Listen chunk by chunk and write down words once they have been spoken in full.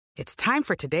It's time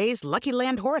for today's Lucky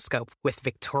Land horoscope with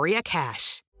Victoria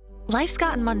Cash. Life's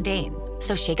gotten mundane,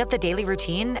 so shake up the daily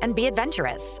routine and be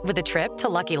adventurous with a trip to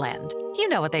Lucky Land. You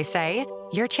know what they say,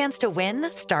 your chance to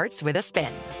win starts with a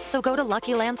spin. So go to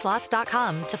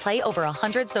LuckyLandSlots.com to play over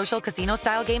 100 social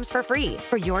casino-style games for free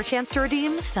for your chance to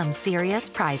redeem some serious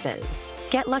prizes.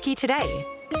 Get lucky today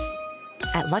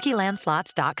at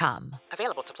LuckyLandSlots.com.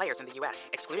 Available to players in the U.S.,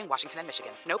 excluding Washington and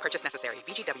Michigan. No purchase necessary.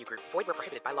 VGW Group. Void where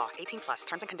prohibited by law. 18+.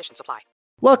 Terms and conditions apply.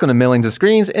 Welcome to Millions of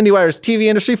Screens, IndieWire's TV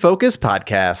industry focus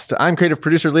podcast. I'm creative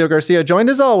producer Leo Garcia, joined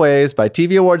as always by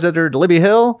TV awards editor Libby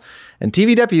Hill and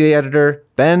TV deputy editor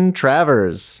Ben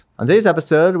Travers. On today's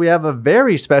episode, we have a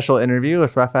very special interview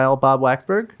with Raphael Bob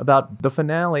Waxberg about the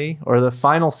finale or the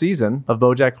final season of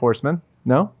BoJack Horseman.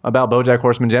 No, about BoJack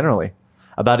Horseman generally,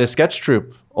 about his sketch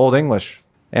troupe, Old English,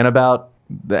 and about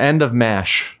the end of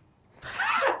MASH.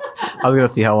 I was going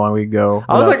to see how long we go.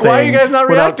 I was like, why are you guys not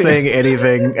reacting? Without saying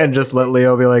anything and just let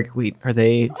Leo be like, wait, are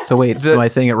they? So wait, am I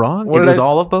saying it wrong? It was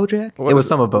all of BoJack? It was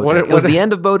some of BoJack. It was the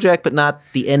end of BoJack, but not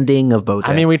the ending of BoJack.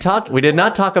 I mean, we did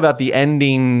not talk about the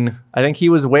ending. I think he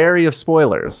was wary of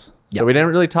spoilers. So we didn't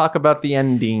really talk about the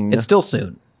ending. It's still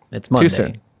soon. It's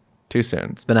Monday. Too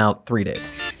soon. It's been out 3 days.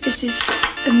 This is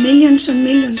millions and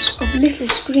millions of little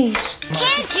screens.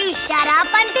 Can't you shut up?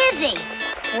 I'm busy.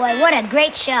 Boy, what a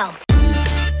great show.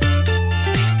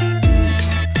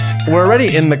 We're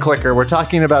already in the clicker. We're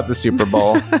talking about the Super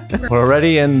Bowl. We're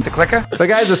already in the clicker. So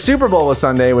guys, the Super Bowl was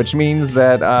Sunday, which means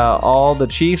that all the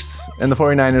Chiefs and the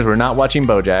 49ers were not watching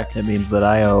BoJack. It means that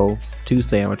I owe 2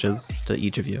 sandwiches to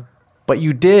each of you. But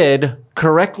you did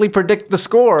correctly predict the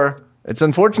score. It's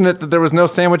unfortunate that there was no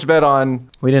sandwich bet on.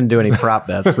 We didn't do any prop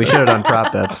bets. We should have done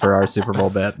prop bets for our Super Bowl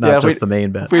bet, not just the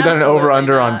main bet. If we'd done an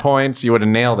over-under on points, you would have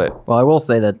nailed it. Well, I will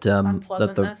say that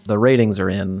the ratings are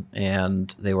in,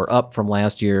 and they were up from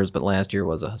last year's, but last year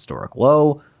was a historic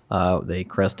low. They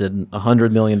crested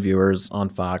 100 million viewers on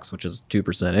Fox, which is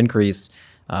 2% increase.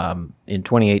 In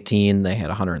 2018, they had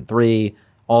 103.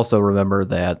 Also remember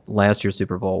that last year's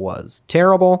Super Bowl was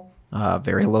terrible.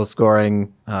 Very low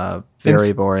scoring,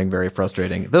 very boring, very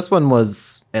frustrating. This one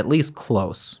was at least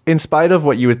close. In spite of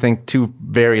what you would think two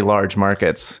very large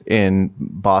markets in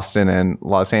Boston and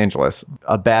Los Angeles,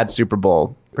 a bad Super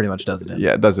Bowl pretty much does it in.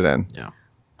 Yeah, it does it in. Yeah.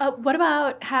 What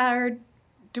about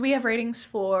do we have ratings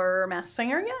for Masked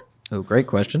Singer yet? Oh, great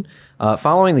question.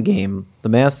 Following the game, The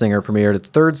Masked Singer premiered its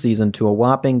 3rd season to a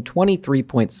whopping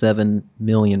 23.7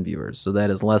 million viewers. So that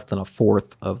is less than a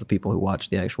fourth of the people who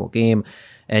watched the actual game.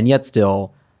 And yet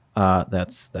still,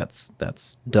 that's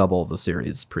double the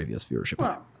series' previous viewership.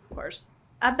 Well, of course.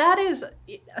 That is,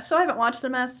 so I haven't watched The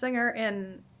Masked Singer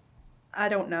in, I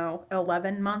don't know,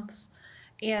 11 months.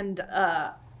 And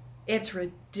it's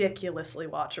ridiculously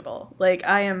watchable. Like,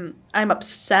 I'm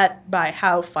upset by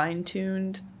how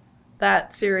fine-tuned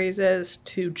that series is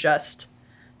to just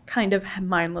kind of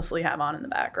mindlessly have on in the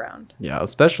background. Yeah,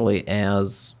 especially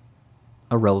as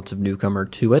a relative newcomer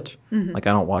to it. Mm-hmm. Like,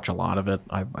 I don't watch a lot of it.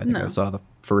 I think I saw the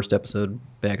first episode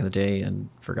back in the day and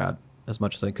forgot as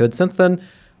much as I could since then.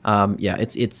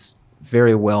 It's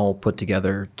very well put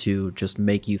together to just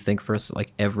make you think for us,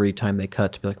 like, every time they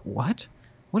cut, to be like, what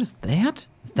is that?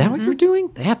 Is that what you're doing?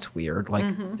 That's weird.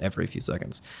 Like, every few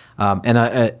seconds. And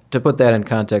to put that in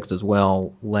context as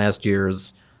well, last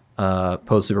year's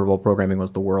post-Super Bowl programming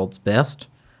was the world's best,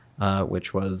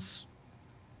 which was,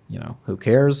 who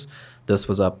cares? This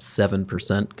was up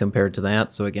 7% compared to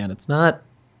that. So again, it's not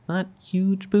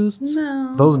huge boosts.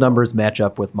 No. Those numbers match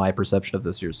up with my perception of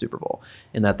this year's Super Bowl,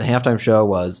 in that the halftime show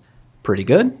was pretty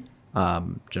good.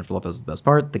 Jennifer Lopez was the best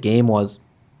part. The game was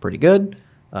pretty good.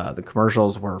 The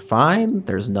commercials were fine.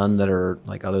 There's none that are,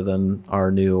 like, other than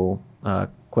our new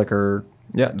clicker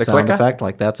the sound clicker effect.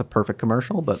 Like, that's a perfect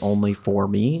commercial, but only for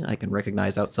me. I can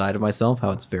recognize outside of myself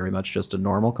how it's very much just a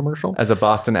normal commercial. As a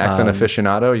Boston accent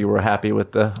aficionado, you were happy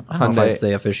with the I don't know if I'd say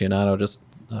aficionado, just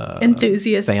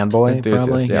enthusiast. Fanboy, enthusiast,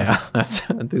 probably. yes. Yeah, that's,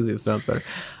 enthusiast sounds better.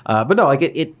 But no, like,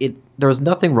 there was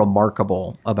nothing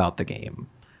remarkable about the game.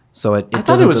 So I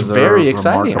thought it was very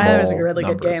exciting. I thought it was a really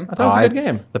good game. I thought it was a good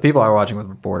game. The people I were watching with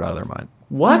were bored out of their mind.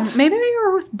 What? Maybe you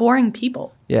were with boring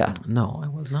people. Yeah. No, I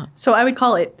was not. So I would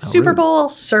call it Super Bowl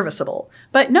serviceable.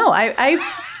 But no,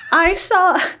 I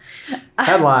saw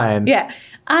headline. Yeah.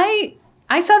 I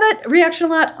saw that reaction a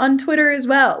lot on Twitter as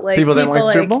well. Like, people didn't like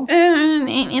the Super Bowl?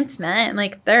 It's not.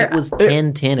 Like, it was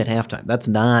 10-10 at halftime. That's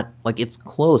not, like, it's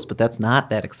close, but that's not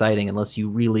that exciting unless you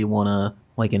really want to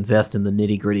like invest in the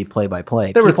nitty gritty play by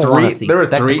play. There were People wanna three. see There were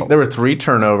three. spectacles. There were three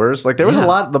turnovers. Like there was a Yeah.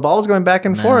 lot. The ball was going back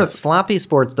and Nah, forth. sloppy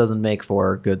sports doesn't make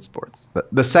for good sports.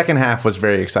 The second half was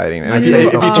very exciting. And I'd if you, say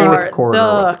if you the tune with, fourth quarter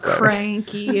was the exciting.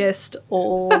 crankiest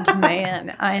old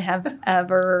man I have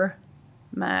ever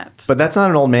met. but that's not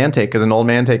an old man take because an old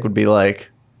man take would be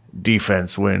like,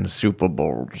 defense wins Super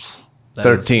Bowls. That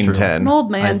is true. 13-10. An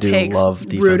old man I do takes love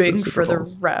defensive rooting Super for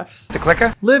Bowls. the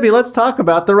refs. Libby, let's talk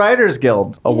about the Writers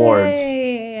Guild Awards.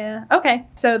 Yeah. Okay,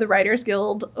 so the Writers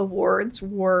Guild Awards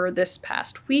were this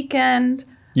past weekend.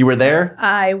 You were there?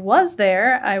 I was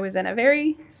there. I was in a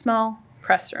very small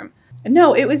press room.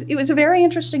 No, it was a very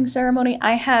interesting ceremony.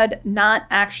 I had not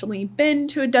actually been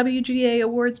to a WGA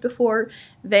Awards before.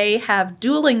 They have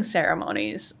dueling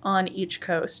ceremonies on each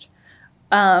coast.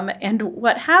 And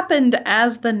what happened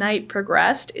as the night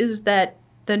progressed is that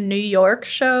the New York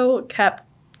show kept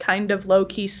kind of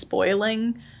low-key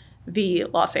spoiling the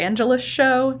Los Angeles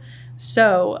show.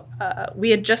 So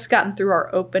we had just gotten through our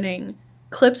opening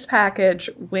clips package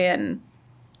when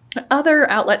other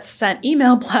outlets sent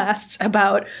email blasts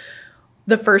about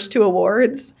the first two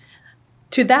awards.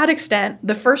 To that extent,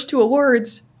 the first two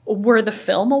awards were the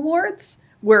film awards,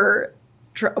 were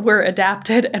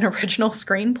adapted an original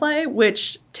screenplay,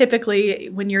 which typically,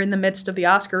 when you're in the midst of the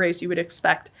Oscar race, you would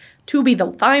expect to be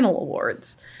the final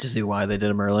awards. Did you see why they did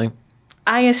them early?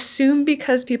 I assume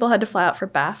because people had to fly out for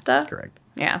BAFTA. Correct.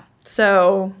 Yeah.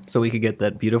 So So we could get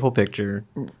that beautiful picture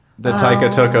That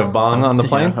Taika took of Bong on the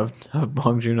plane? of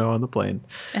Bong Joon-ho on the plane.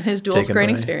 and his dual Taken screen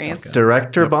by experience. Taika.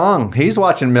 Director Bong. He's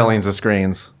watching millions of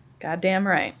screens. Goddamn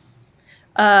right.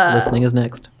 Listening is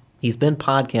next. He's been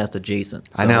podcast adjacent.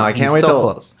 I know. I he's can't wait so till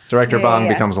close. Director Yeah, Bong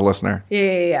yeah. becomes a listener.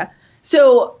 Yeah.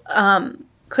 So,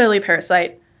 clearly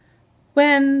Parasite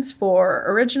wins for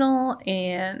original,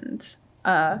 and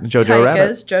Jojo Rabbit.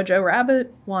 Taika's Jojo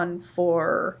Rabbit won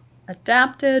for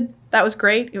adapted. That was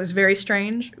great. It was very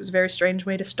strange. It was a very strange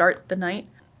way to start the night.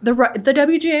 The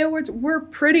WGA Awards were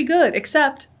pretty good,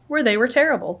 except where they were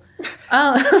terrible.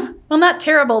 Well, not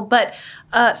terrible, but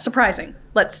surprising,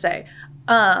 let's say.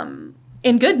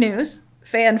 In good news,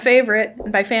 fan favorite,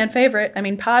 and by fan favorite, I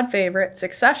mean pod favorite,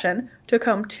 Succession, took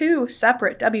home 2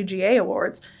 separate WGA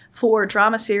awards for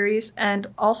drama series and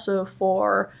also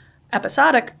for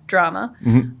episodic drama.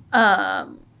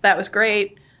 That was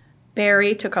great.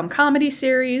 Barry took home comedy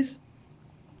series.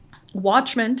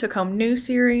 Watchmen took home new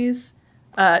series.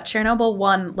 Chernobyl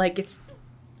won, like it's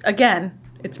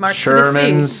March to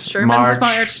the Sea. Sherman's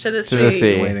March to the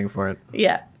Sea. Waiting for it.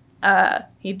 Yeah.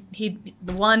 He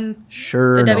won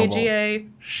Sure. the Noble. WGA.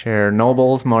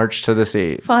 Chernobyl's March to the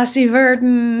Sea. Fosse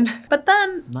Verdon. But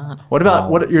then, Not What about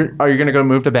all. are you going to go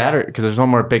move to Batter? Because there's one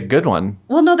more big good one.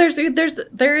 well, no,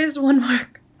 there is one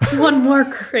more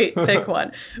great big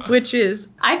one, which is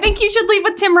I Think You Should Leave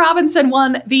with Tim Robinson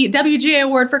won the WGA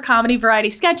Award for Comedy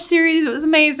Variety Sketch Series. It was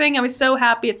amazing. I was so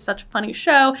happy. It's such a funny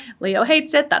show. Leo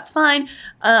hates it. That's fine.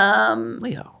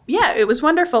 Leo. Yeah, it was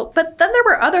wonderful. But then there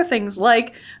were other things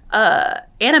like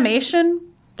animation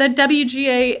that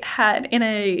WGA had in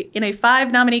a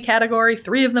 5 nominee category.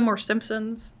 3 of them were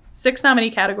Simpsons. 6 nominee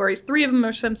categories. 3 of them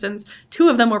were Simpsons. 2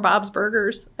 of them were Bob's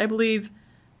Burgers, I believe.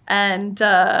 And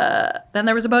then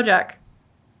there was a BoJack.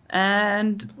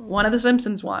 And one of the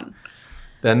Simpsons won.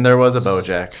 Then there was a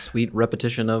BoJack. Sweet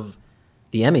repetition of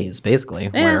the Emmys, basically,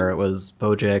 where it was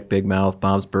BoJack, Big Mouth,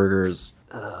 Bob's Burgers,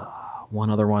 one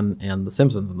other one, and The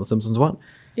Simpsons, and The Simpsons won.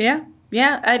 Yeah.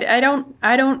 I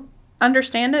don't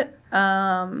understand it.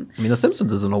 I mean, The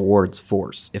Simpsons is an awards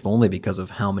force, if only because of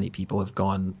how many people have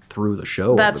gone through the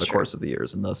show That's over the true. course of the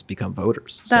years and thus become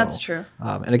voters. That's true.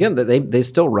 And again, they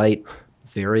still write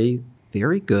very,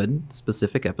 very good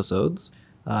specific episodes.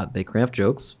 They craft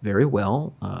jokes very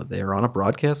well. They are on a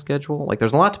broadcast schedule. Like,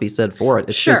 there's a lot to be said for it.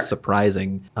 It's Sure. just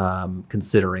surprising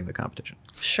considering the competition.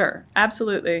 Sure.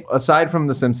 Absolutely. Aside from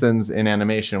The Simpsons in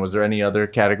animation, was there any other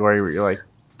category where you're like,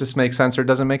 this makes sense or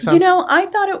doesn't make sense? You know, I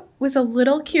thought it was a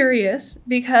little curious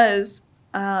because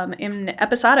in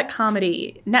episodic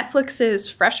comedy, Netflix's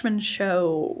freshman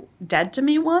show Dead to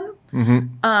Me won.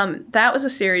 That was a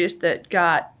series that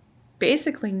got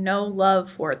basically no love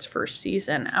for its first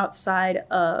season outside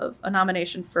of a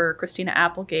nomination for Christina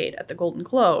Applegate at the Golden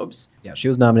Globes. Yeah, she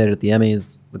was nominated at the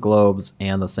Emmys, the Globes,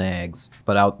 and the SAGs.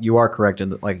 But you are correct in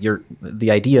that, like,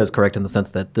 the idea is correct in the sense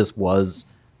that this was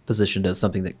positioned as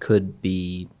something that could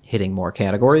be hitting more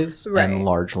categories Right. and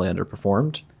largely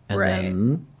underperformed. And Right.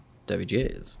 then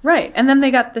WGAs. Right, and then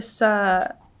they got this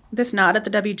this nod at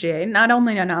the WGA, not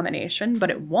only a nomination, but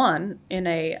it won in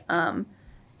a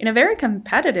very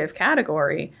competitive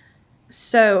category.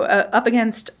 So up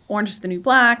against Orange is the New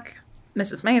Black,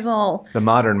 Mrs. Maisel, The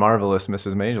modern marvelous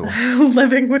Mrs. Maisel.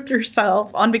 living with yourself,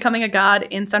 On Becoming a God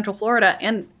in Central Florida,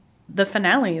 and the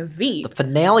finale of Veep. The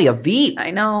finale of Veep.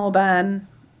 I know, Ben.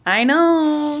 I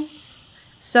know.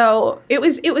 So it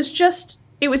was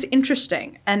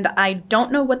interesting, and I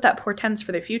don't know what that portends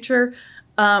for the future,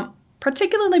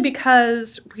 particularly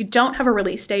because we don't have a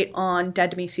release date on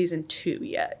Dead to Me Season 2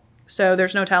 yet. So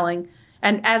there's no telling.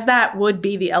 And as that would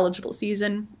be the eligible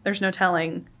season, there's no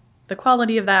telling the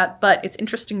quality of that, but it's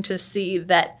interesting to see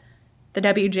that the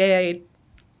WGA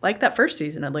liked that first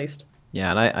season at least. Yeah,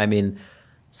 and I mean,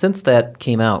 since that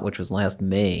came out, which was last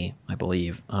May, I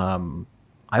believe,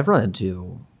 I've run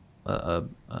into a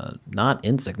not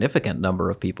insignificant number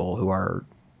of people who are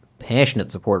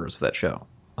passionate supporters of that show,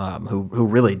 who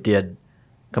really did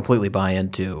completely buy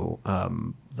into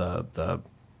the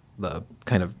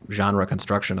kind of genre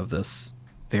construction of this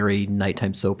very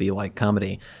nighttime soapy like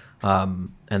comedy.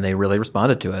 And they really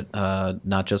responded to it,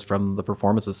 not just from the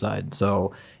performances side.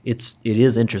 So it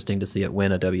is interesting to see it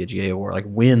win a WGA award, like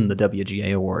win the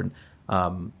WGA award.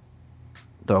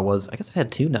 Though I guess it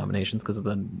had 2 nominations because it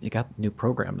got the new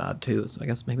program nod too. So I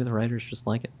guess maybe the writers just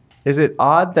like it. Is it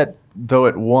odd that though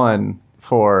it won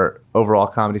for overall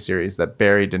comedy series, that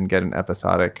Barry didn't get an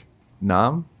episodic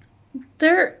nom?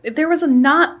 There was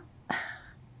not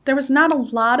a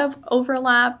lot of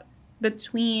overlap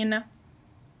between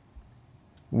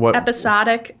What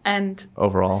episodic and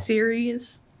overall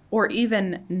series, or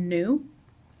even new.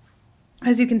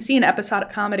 As you can see in episodic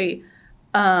comedy,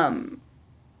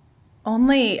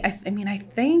 only I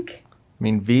think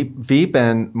Veep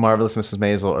and Marvelous Mrs.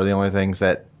 Maisel are the only things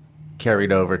that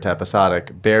carried over to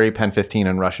episodic. Barry, Pen 15,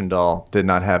 and Russian Doll did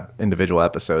not have individual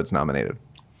episodes nominated.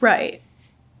 Right.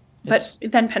 But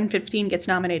then Pen 15 gets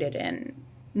nominated in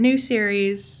new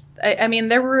series. I mean,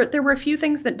 there were a few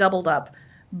things that doubled up,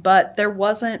 but there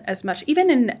wasn't as much. Even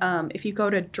in if you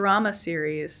go to drama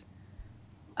series,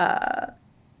 I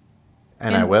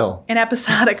will. In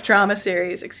episodic drama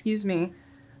series, excuse me.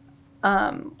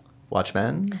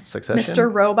 Watchmen, Succession,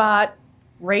 Mr. Robot,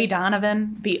 Ray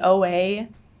Donovan, The OA,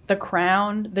 The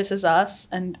Crown, This Is Us,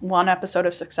 and one episode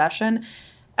of Succession.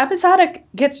 Episodic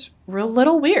gets a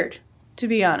little weird, to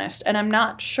be honest, and I'm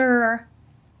not sure.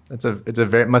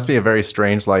 It must be a very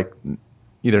strange, like,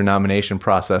 either nomination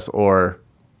process or.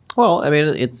 Well, I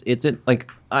mean, it's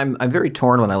like I'm very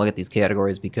torn when I look at these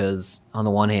categories because on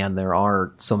the one hand, there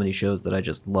are so many shows that I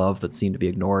just love that seem to be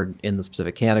ignored in the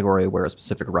specific category where a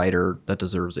specific writer that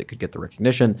deserves it could get the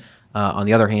recognition. On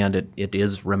the other hand, it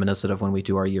is reminiscent of when we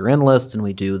do our year-end lists and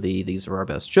we do these are our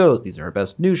best shows, these are our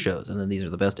best new shows, and then these are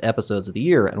the best episodes of the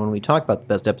year. And when we talk about the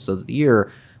best episodes of the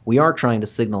year, we are trying to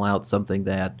signal out something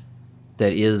that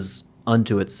is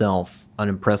unto itself an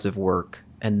impressive work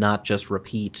and not just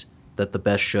repeat that the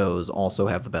best shows also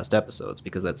have the best episodes,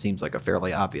 because that seems like a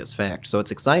fairly obvious fact. So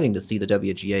it's exciting to see the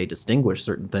WGA distinguish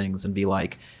certain things and be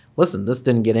like, listen, this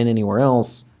didn't get in anywhere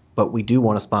else, but we do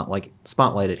want to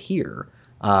spotlight it here.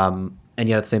 And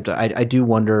yet at the same time, I do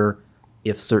wonder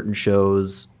if certain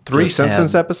shows 3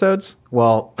 Simpsons episodes?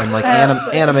 Well, and like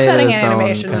animated its own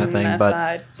animation kind of thing, but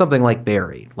aside. something like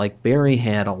Barry. Like Barry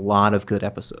had a lot of good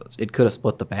episodes. It could have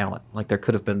split the ballot. Like there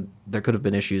could have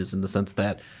been issues in the sense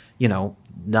that, you know,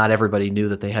 not everybody knew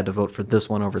that they had to vote for this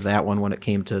one over that one when it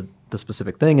came to the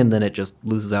specific thing, and then it just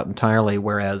loses out entirely.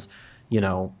 Whereas, you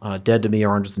know, Dead to Me,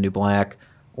 Orange is the New Black,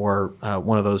 or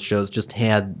one of those shows just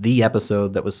had the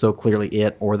episode that was so clearly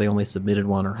it, or they only submitted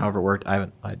one, or however it worked. I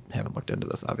haven't looked into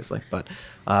this, obviously, but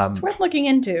it's worth looking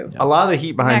into. A lot of the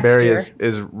heat behind Next Barry year.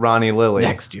 is Ronnie Lilly.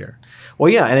 next year.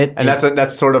 Well, yeah, and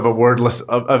that's sort of a wordless,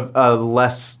 a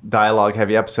less dialogue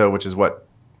heavy episode, which is what,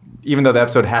 even though the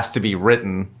episode has to be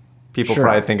written, people Sure.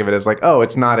 probably think of it as like, oh,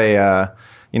 it's not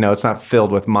it's not filled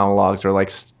with monologues or like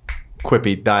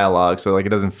quippy dialogue, so like it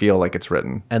doesn't feel like it's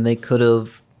written. and that could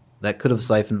have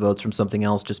siphoned votes from something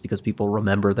else just because people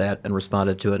remember that and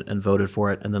responded to it and voted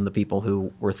for it, and then the people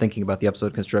who were thinking about the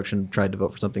episode construction tried to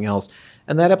vote for something else,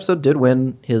 and that episode did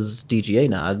win his DGA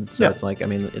nod. So Yeah. it's like, I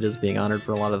mean, it is being honored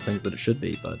for a lot of the things that it should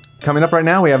be. But Coming up right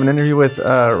now, we have an interview with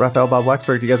Raphael Bob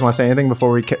Waxberg. Do you guys want to say anything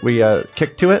before we kick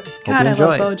to it? God, I you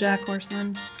love enjoy. BoJack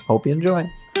Horseman. hope you enjoy.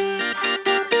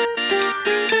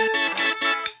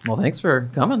 Well, thanks for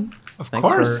coming. Of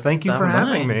course. Thank you for stopping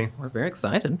having by. me. We're very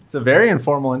excited. It's a very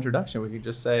informal introduction. We could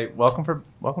just say, welcome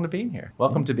to being here.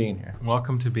 Welcome to being here.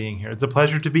 Welcome to being here. It's a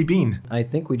pleasure to be Bean. I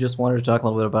think we just wanted to talk a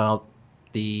little bit about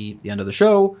the end of the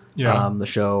show. Yeah. The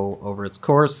show over its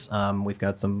course. We've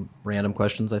got some random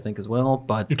questions, I think, as well.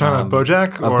 But You're talking about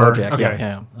BoJack? Of or? BoJack, Okay.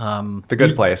 yeah. The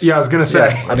Good Place. Yeah, I was going to say.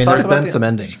 I mean, there's been some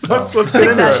endings. So Let's get into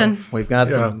it. Succession. we've got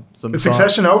Yeah. some Is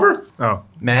Succession over? Oh.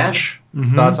 MASH.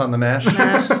 Thoughts on the MASH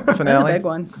That's a finale? big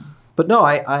one. But no,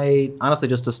 I honestly,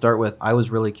 just to start with, I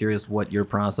was really curious what your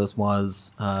process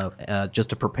was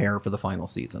just to prepare for the final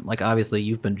season. Like, obviously,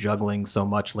 you've been juggling so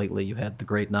much lately. You had the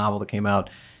great novel that came out.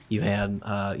 You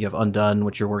have Undone,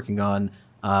 which you're working on.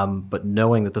 But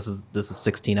knowing that this is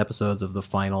 16 episodes of the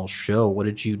final show, what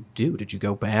did you do? Did you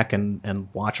go back and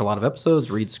watch a lot of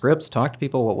episodes, read scripts, talk to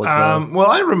people? What was Well,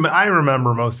 I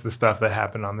remember most of the stuff that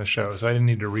happened on the show, so I didn't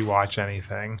need to rewatch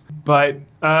anything. But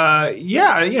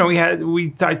yeah, you know,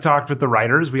 I talked with the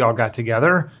writers. We all got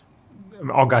together.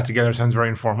 All got together sounds very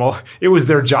informal. It was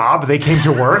their job. They came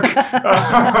to work.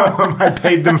 I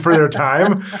paid them for their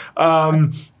time.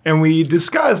 And we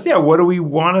discussed, what do we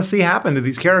want to see happen to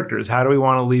these characters? How do we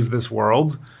want to leave this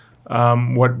world?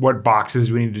 What boxes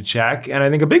do we need to check? And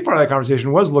I think a big part of that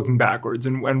conversation was looking backwards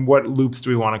and what loops do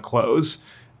we want to close?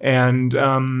 And,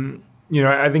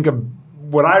 I think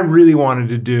what I really wanted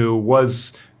to do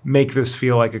was make this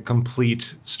feel like a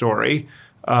complete story.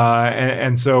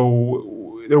 And so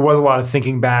there was a lot of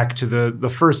thinking back to the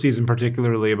first season,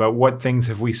 particularly about what things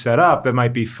have we set up that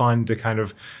might be fun to kind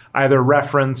of either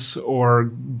reference or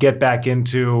get back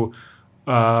into,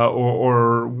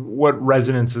 or what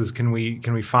resonances can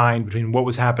we find between what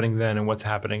was happening then and what's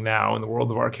happening now in the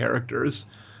world of our characters.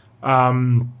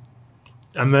 And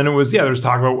then it was, there's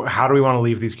talk about how do we want to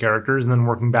leave these characters, and then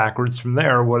working backwards from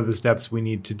there, what are the steps we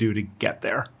need to do to get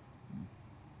there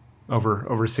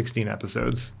over 16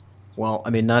 episodes. Well, I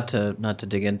mean, not to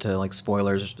dig into like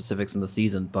spoilers or specifics in the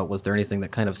season, but was there anything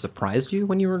that kind of surprised you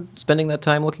when you were spending that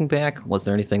time looking back? Was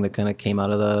there anything that kind of came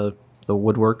out of the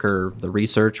woodwork or the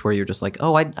research where you're just like,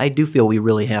 oh, I do feel we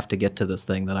really have to get to this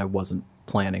thing that I wasn't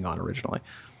planning on originally?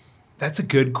 That's a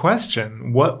good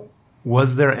question.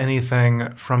 Was there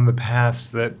anything from the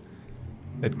past that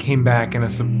came back in a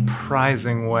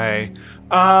surprising way?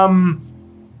 I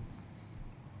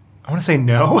want to say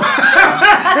no.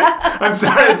 I'm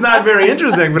sorry, it's not very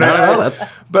interesting, but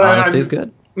honesty is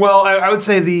good. Well, I would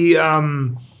say the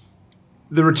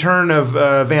return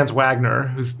of Vance Wagner,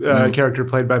 whose character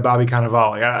played by Bobby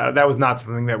Cannavale. That was not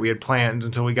something that we had planned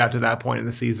until we got to that point in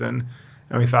the season,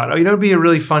 and we thought, it'd be a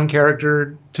really fun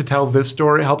character to tell this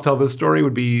story, help tell this story,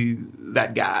 would be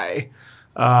that guy,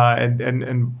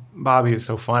 and Bobby is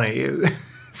so funny. It's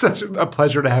such a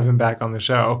pleasure to have him back on the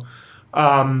show.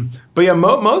 But yeah,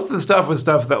 most of the stuff was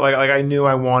stuff that like I knew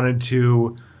I wanted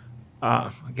to.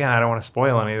 Again, I don't want to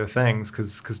spoil any of the things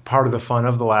because part of the fun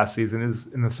of the last season is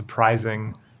in the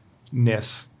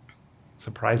surprisingness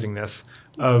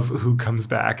of who comes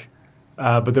back.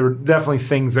 But there were definitely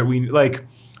things that we like.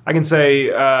 I can say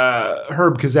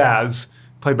Herb Kazaz,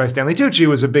 played by Stanley Tucci,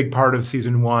 was a big part of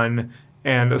season 1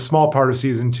 and a small part of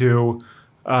season 2.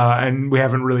 And we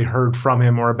haven't really heard from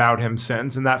him or about him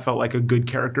since, and that felt like a good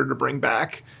character to bring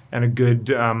back and a good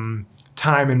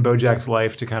time in BoJack's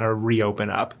life to kind of reopen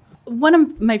up. One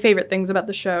of my favorite things about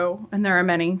the show, and there are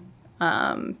many,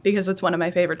 because it's one of my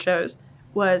favorite shows,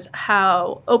 was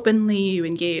how openly you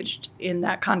engaged in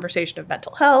that conversation of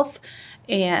mental health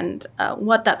and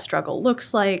what that struggle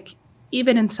looks like,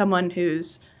 even in someone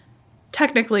who's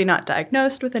technically not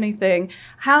diagnosed with anything.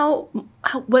 How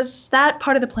was that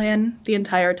part of the plan the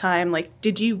entire time? Like,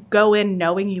 did you go in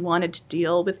knowing you wanted to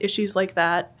deal with issues like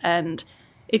that? And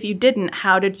if you didn't,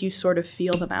 how did you sort of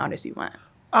feel them out as you went?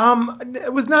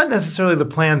 It was not necessarily the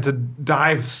plan to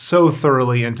dive so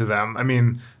thoroughly into them. I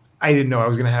mean, I didn't know I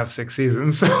was going to have 6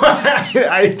 seasons, so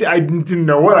I didn't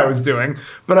know what I was doing.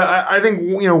 But I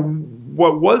think,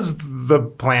 what was the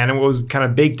plan and what was kind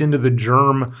of baked into the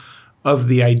germ of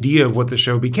the idea of what the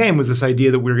show became was this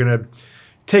idea that we were going to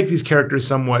take these characters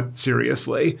somewhat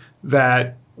seriously,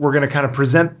 that we're going to kind of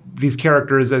present these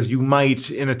characters as you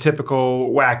might in a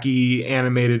typical wacky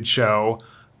animated show,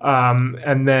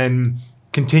 and then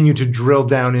continue to drill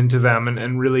down into them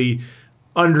and really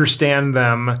understand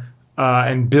them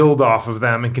and build off of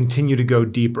them and continue to go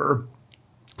deeper.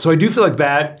 So I do feel like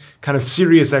that kind of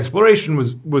serious exploration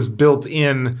was built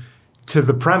in to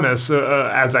the premise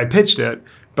as I pitched it,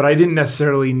 but I didn't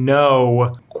necessarily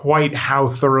know quite how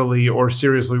thoroughly or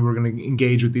seriously we were going to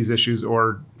engage with these issues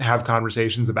or have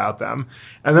conversations about them.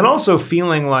 And then also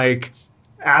feeling like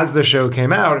as the show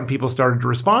came out and people started to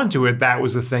respond to it, that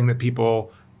was the thing that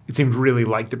people, it seemed, really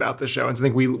liked about the show. And so I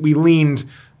think we leaned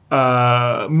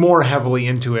more heavily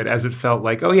into it as it felt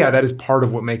like, oh yeah, that is part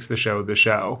of what makes the show the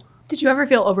show. Did you ever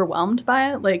feel overwhelmed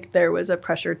by it? Like there was a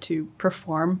pressure to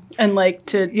perform and like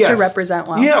to represent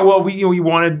well? Yeah, well, we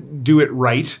want to do it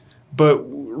right, but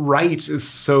right is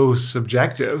so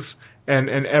subjective, and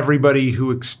everybody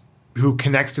who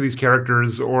connects to these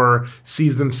characters or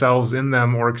sees themselves in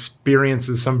them or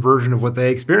experiences some version of what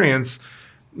they experience,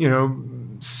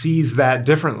 sees that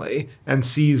differently and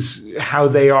sees how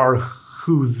they are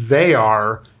who they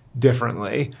are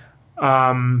differently.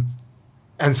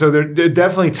 And so there are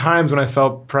definitely times when I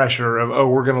felt pressure of,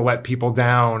 we're going to let people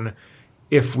down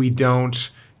if we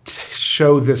don't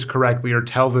show this correctly or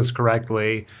tell this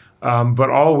correctly.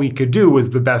 But all we could do was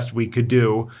the best we could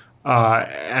do.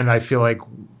 And I feel like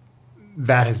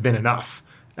that has been enough.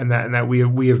 And that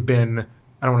we have been,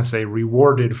 I don't want to say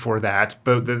rewarded for that,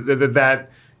 but that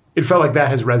it felt like that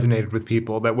has resonated with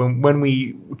people, that when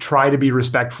we try to be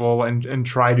respectful and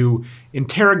try to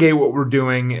interrogate what we're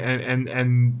doing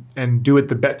and do it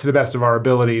to the best of our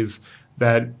abilities,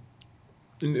 that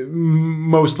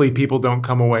mostly people don't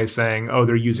come away saying, oh,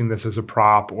 they're using this as a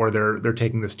prop or they're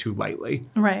taking this too lightly.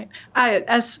 Right.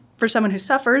 As for someone who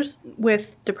suffers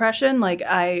with depression, like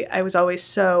I was always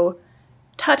so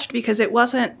touched because it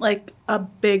wasn't like a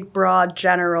big, broad,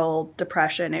 general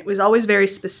depression. It was always very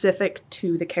specific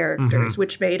to the characters,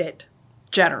 which made it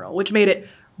general, which made it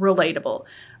relatable.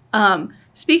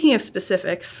 Speaking of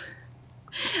specifics,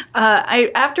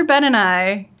 after Ben and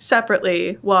I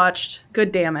separately watched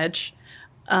Good Damage,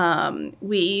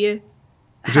 we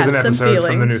had some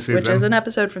feelings, which is an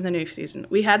episode from the new season.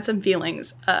 We had some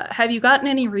feelings. Have you gotten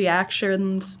any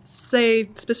reactions, say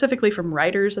specifically from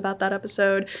writers about that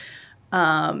episode?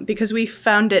 Because we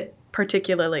found it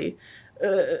particularly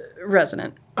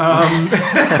resonant.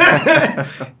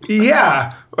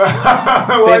 Yeah.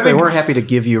 Basically, we're happy to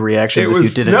give you reactions if you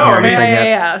didn't hear anything yet.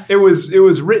 Yeah. It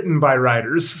was written by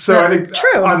writers, so I think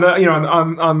true. On the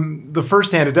on the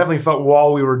first hand, it definitely felt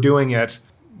while we were doing it,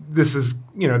 this is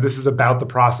about the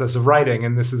process of writing,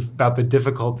 and this is about the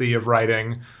difficulty of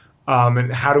writing,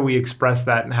 and how do we express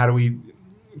that, and how do we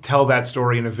tell that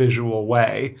story in a visual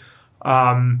way.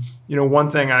 One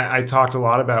thing I talked a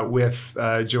lot about with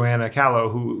Joanna Callow,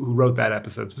 who wrote that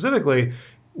episode specifically,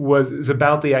 is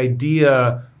about the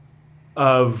idea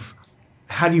of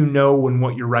how do you know when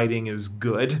what you're writing is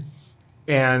good.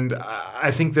 And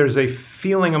I think there's a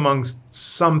feeling amongst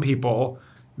some people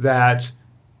that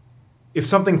if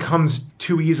something comes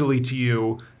too easily to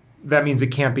you, that means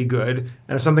it can't be good.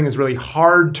 And if something is really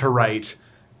hard to write,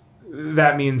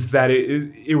 that means that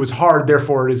it was hard,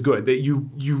 therefore it is good. That you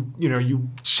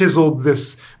chiseled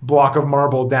this block of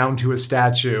marble down to a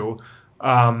statue,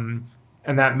 and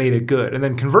that made it good. And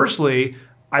then conversely,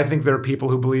 I think there are people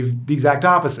who believe the exact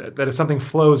opposite. That if something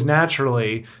flows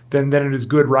naturally, then it is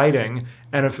good writing.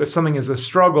 And if something is a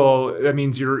struggle, that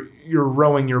means you're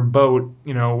rowing your boat,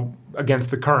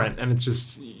 against the current, and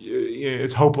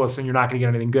it's hopeless, and you're not going to get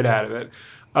anything good out of it.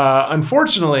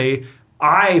 Unfortunately,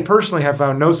 I personally have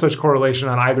found no such correlation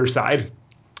on either side,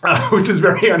 which is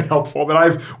very unhelpful. That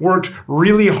I've worked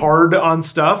really hard on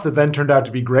stuff that then turned out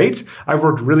to be great. I've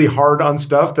worked really hard on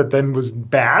stuff that then was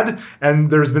bad. And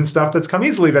there's been stuff that's come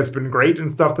easily that's been great,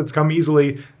 and stuff that's come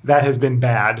easily that has been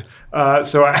bad. Well,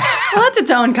 that's its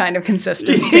own kind of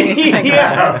consistency.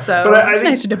 Yeah. So it's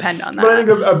nice to depend on that. But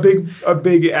I think a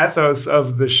big ethos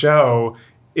of the show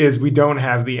is we don't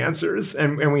have the answers,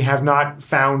 and we have not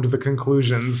found the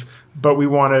conclusions, but we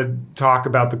want to talk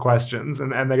about the questions.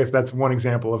 And I guess that's one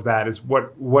example of that, is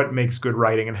what makes good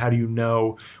writing, and how do you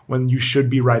know when you should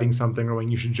be writing something or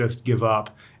when you should just give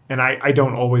up. And I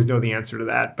don't always know the answer to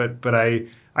that, but I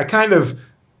kind of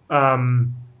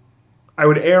I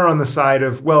would err on the side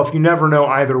of, well, if you never know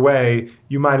either way,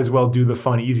 you might as well do the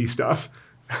fun, easy stuff.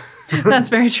 That's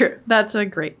very true. That's a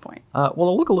great point. Well,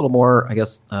 to look a little more, I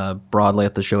guess, broadly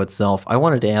at the show itself, I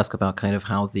wanted to ask about kind of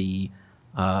how the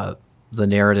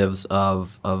narratives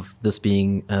of this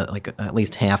being like at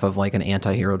least half of like an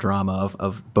anti-hero drama,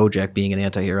 of BoJack being an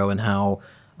anti-hero, and how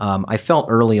I felt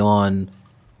early on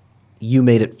you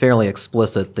made it fairly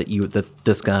explicit that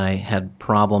this guy had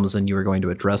problems and you were going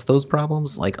to address those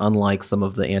problems. Like, unlike some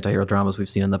of the anti-hero dramas we've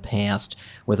seen in the past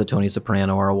with a Tony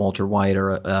Soprano or a Walter White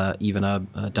or even a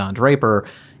Don Draper,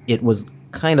 it was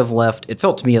kind of left, it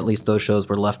felt to me at least, those shows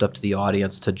were left up to the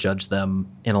audience to judge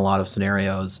them in a lot of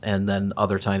scenarios, and then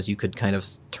other times you could kind of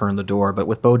turn the door. But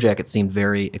with BoJack, it seemed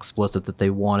very explicit that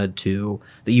you wanted to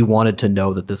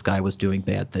know that this guy was doing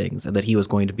bad things, and that he was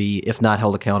going to be, if not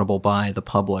held accountable by the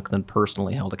public, then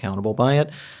personally held accountable by it.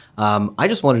 I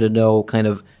just wanted to know kind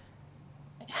of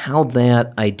how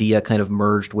that idea kind of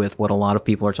merged with what a lot of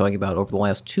people are talking about over the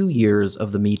last 2 years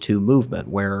of the Me Too movement,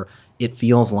 where it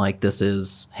feels like this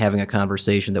is having a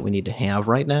conversation that we need to have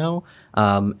right now.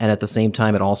 And at the same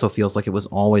time, it also feels like it was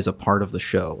always a part of the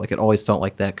show. Like it always felt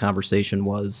like that conversation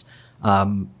was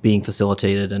being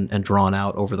facilitated and drawn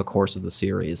out over the course of the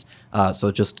series.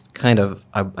 So just kind of,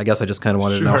 I guess I just kind of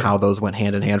wanted to know how those went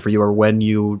hand in hand for you, or when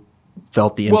you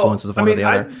felt the influences of one or the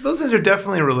other. Those things are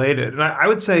definitely related. And I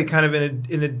would say kind of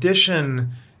in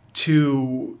addition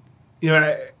to,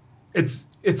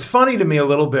 it's funny to me a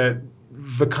little bit,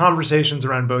 the conversations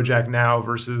around BoJack now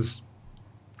versus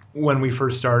when we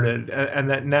first started. And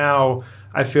that now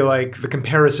I feel like the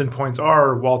comparison points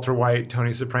are Walter White,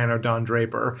 Tony Soprano, Don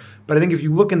Draper. But I think if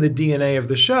you look in the DNA of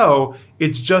the show,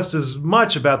 it's just as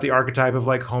much about the archetype of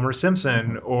like Homer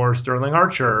Simpson or Sterling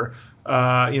Archer,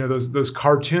 those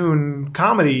cartoon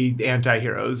comedy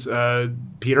anti-heroes,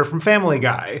 Peter from Family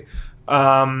Guy.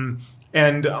 And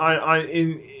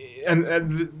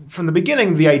from the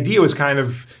beginning, the idea was kind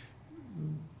of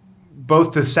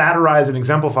both to satirize and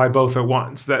exemplify both at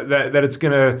once. That it's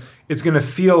gonna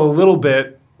feel a little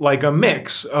bit like a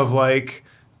mix of like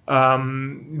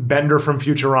Bender from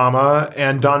Futurama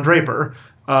and Don Draper,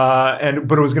 but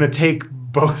it was gonna take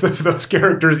both of those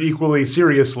characters equally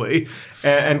seriously,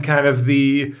 and kind of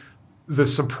the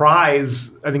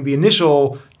surprise. I think the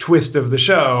initial twist of the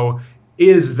show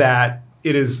is that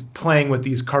it is playing with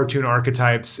these cartoon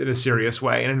archetypes in a serious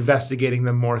way and investigating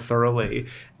them more thoroughly.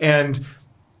 And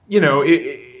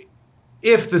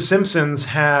if The Simpsons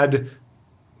had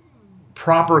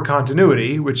proper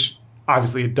continuity, which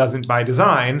obviously it doesn't by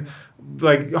design,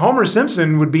 like Homer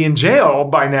Simpson would be in jail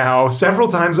by now several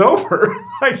times over.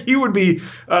 Like he would be,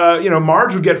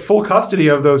 Marge would get full custody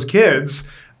of those kids,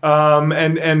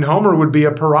 and Homer would be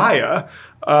a pariah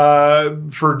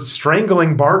for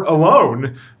strangling Bart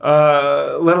alone,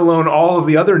 let alone all of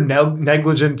the other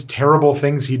negligent, terrible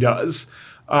things he does.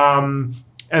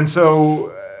 And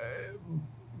so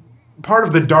part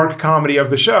of the dark comedy of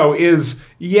the show is,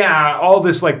 all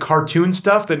this like cartoon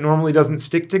stuff that normally doesn't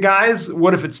stick to guys.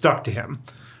 What if it stuck to him,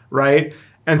 right?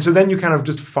 And so then you kind of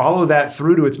just follow that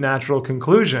through to its natural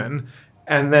conclusion.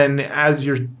 And then as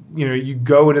you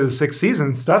go into the sixth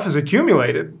season, stuff is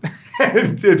accumulated.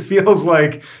 And it feels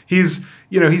like he's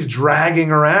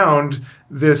dragging around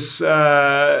this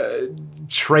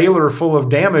trailer full of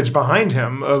damage behind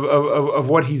him of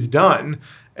what he's done.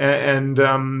 And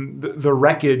the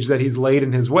wreckage that he's laid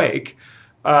in his wake.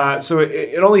 So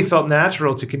it only felt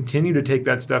natural to continue to take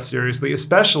that stuff seriously,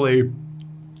 especially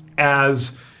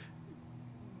as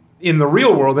in the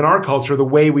real world, in our culture, the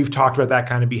way we've talked about that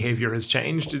kind of behavior has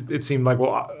changed. It seemed like,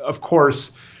 well, of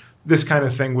course, this kind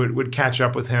of thing would catch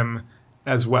up with him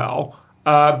as well.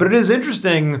 But it is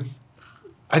interesting,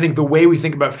 I think the way we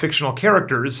think about fictional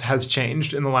characters has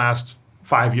changed in the last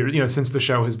 5 years, since the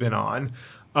show has been on.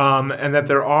 And that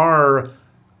there are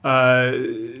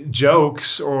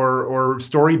jokes or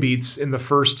story beats in the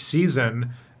first season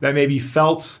that maybe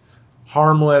felt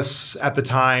harmless at the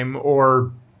time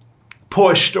or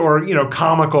pushed or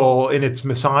comical in its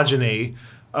misogyny,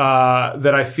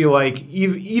 that I feel like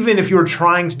even if you were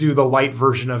trying to do the light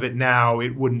version of it now,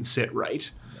 it wouldn't sit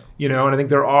right. And I think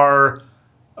there are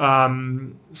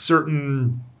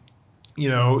certain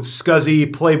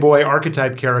scuzzy Playboy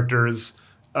archetype characters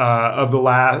of the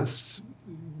last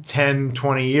 10,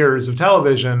 20 years of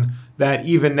television that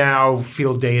even now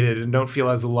feel dated and don't feel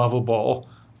as lovable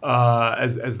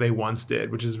as they once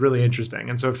did, which is really interesting.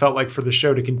 And so it felt like for the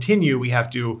show to continue, we have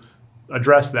to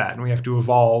address that and we have to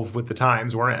evolve with the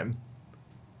times we're in.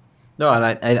 No, and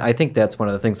I think that's one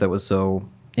of the things that was so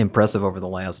impressive over the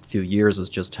last few years is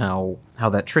just how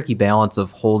that tricky balance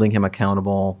of holding him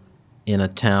accountable in a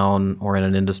town or in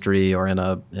an industry or in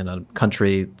a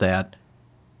country that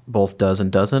both does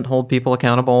and doesn't hold people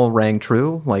accountable rang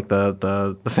true. Like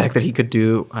the fact that he could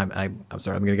do, I'm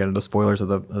sorry, I'm going to get into spoilers of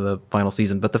the final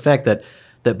season, but the fact that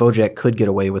BoJack could get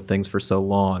away with things for so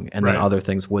long and then other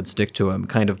things would stick to him,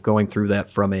 kind of going through that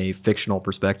from a fictional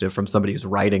perspective, from somebody who's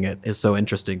writing it, is so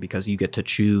interesting because you get to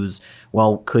choose,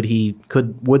 well,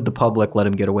 would the public let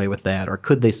him get away with that? Or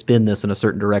could they spin this in a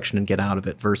certain direction and get out of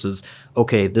it versus,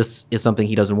 okay, this is something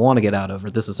he doesn't want to get out of,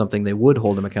 or this is something they would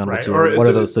hold him accountable to, or what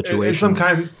are those situations?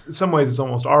 In some ways it's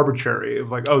almost arbitrary of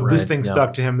like, this thing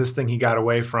stuck to him, this thing he got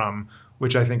away from,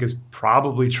 which I think is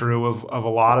probably true of a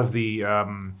lot of the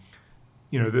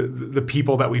the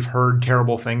people that we've heard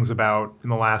terrible things about in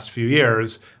the last few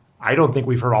years. I don't think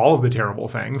we've heard all of the terrible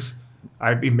things.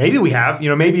 Maybe we have.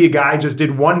 Maybe a guy just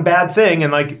did one bad thing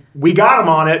and like we got him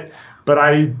on it. But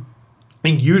I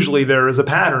think usually there is a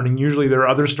pattern, and usually there are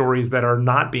other stories that are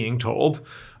not being told.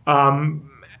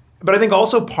 But I think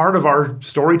also part of our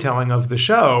storytelling of the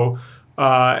show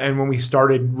And when we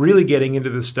started really getting into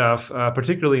this stuff,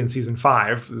 particularly in season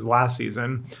 5, this is last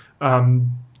season,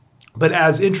 but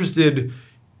as interested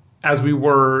as we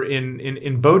were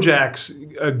in Bojack's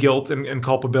guilt and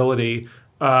culpability,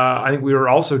 I think we were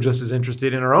also just as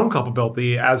interested in our own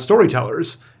culpability as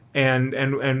storytellers, and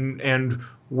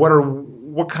what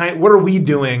are we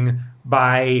doing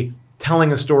by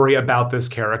telling a story about this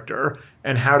character,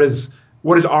 and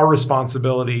what is our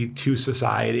responsibility to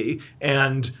society?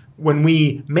 And when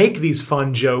we make these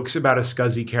fun jokes about a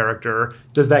scuzzy character,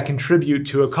 does that contribute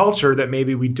to a culture that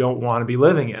maybe we don't want to be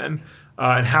living in?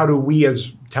 And how do we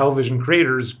as television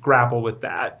creators grapple with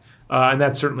that? And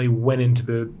that certainly went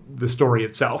into the story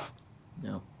itself.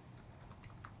 Yeah.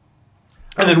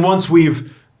 And then once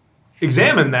we've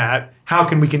examined that, how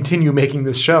can we continue making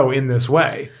this show in this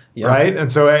way? Yeah. Right?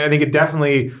 And so I think it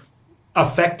definitely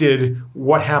affected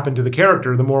what happened to the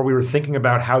character the more we were thinking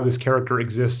about how this character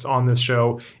exists on this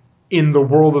show, in the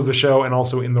world of the show, and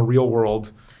also in the real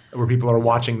world where people are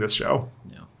watching this show.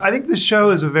 Yeah. I think this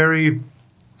show is a very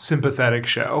sympathetic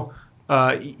show,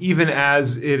 even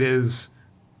as it is,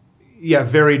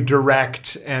 very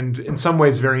direct and in some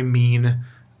ways very mean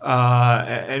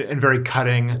and very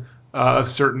cutting of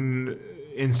certain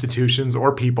institutions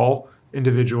or people,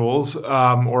 individuals,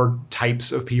 or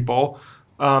types of people.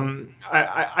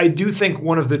 I do think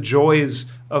one of the joys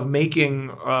of making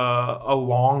a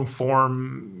long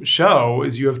form show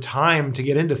is you have time to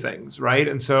get into things, right?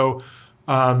 And so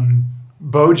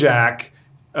Bojack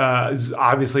is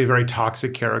obviously a very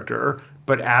toxic character,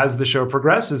 but as the show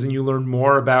progresses and you learn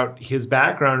more about his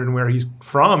background and where he's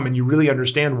from, and you really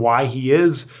understand why he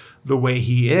is the way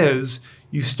he is,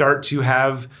 you start to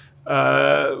have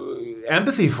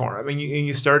empathy for him, and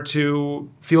you start to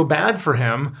feel bad for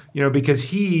him, because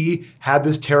he had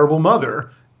this terrible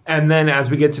mother. And then as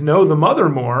we get to know the mother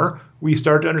more, we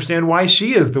start to understand why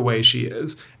she is the way she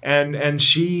is. And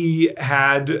she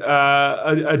had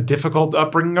a difficult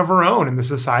upbringing of her own in the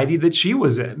society that she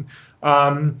was in.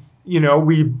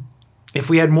 If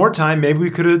we had more time, maybe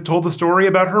we could have told the story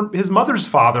about his mother's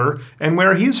father and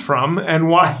where he's from and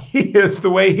why he is the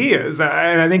way he is.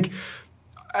 And I think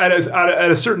at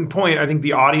a certain point, I think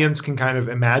the audience can kind of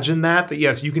imagine that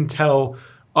yes, you can tell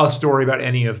a story about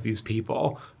any of these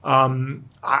people.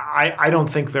 I don't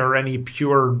think there are any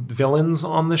pure villains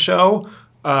on the show,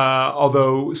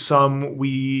 although some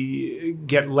we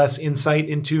get less insight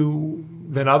into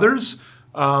than others.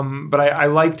 But I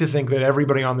like to think that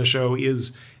everybody on the show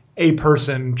is a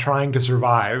person trying to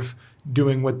survive,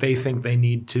 doing what they think they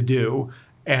need to do.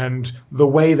 And the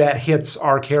way that hits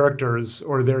our characters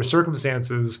or their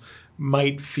circumstances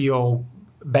might feel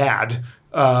bad,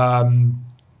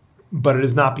 but it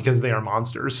is not because they are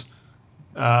monsters.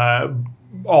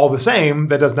 All the same,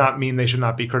 that does not mean they should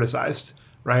not be criticized,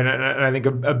 right? And I think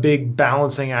a big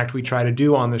balancing act we try to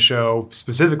do on the show,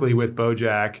 specifically with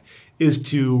Bojack, is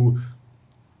to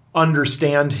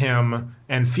understand him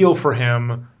and feel for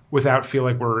him without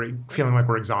feeling like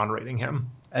we're exonerating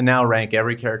him. And now rank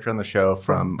every character on the show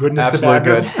from goodness absolute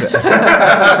to good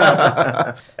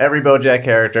badness. to every Bojack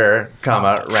character,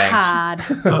 ranked. Todd.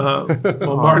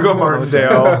 Well, Margot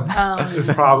Martindale is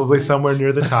probably somewhere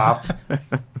near the top.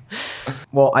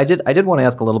 Well, I did want to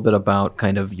ask a little bit about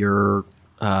kind of your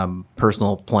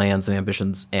personal plans and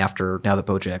ambitions now that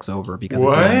Bojack's over. Because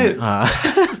what? Again,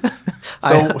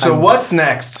 So what's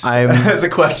next? Is a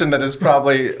question that is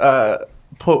probably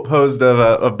posed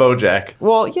of Bojack.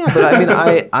 Well, yeah, but I mean,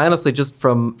 I honestly, just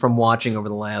from watching over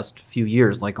the last few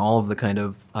years, like all of the kind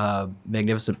of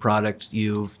magnificent products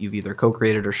you've either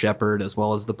co-created or shepherded, as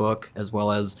well as the book, as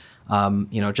well as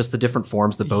just the different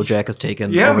forms that Bojack has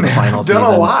taken over the final season.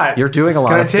 Done a lot. You're doing a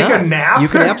lot of stuff. Can I take a nap? You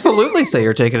can absolutely say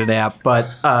you're taking a nap, but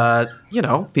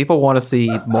people want to see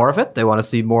more of it. They want to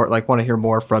see more, want to hear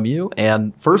more from you.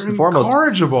 And first and foremost,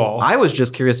 incorrigible. I was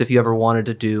just curious if you ever wanted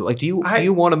to do do you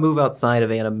want to move outside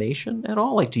of animation at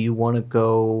all? Do you want to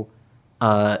go?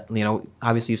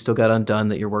 Obviously you've still got Undone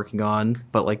that you're working on,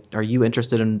 but are you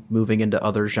interested in moving into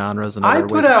other genres and other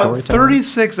ways of storytelling? I put out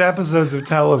 36 episodes of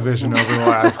television over the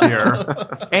last year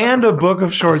and a book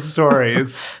of short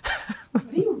stories.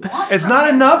 It's not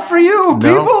enough for you,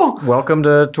 people. Welcome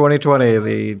to 2020.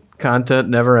 The content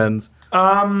never ends. No,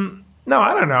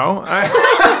 I don't know.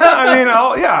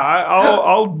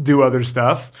 I'll do other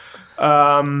stuff.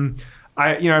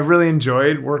 I've really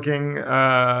enjoyed working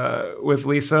with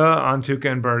Lisa on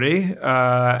Tuca and Birdie,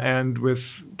 and with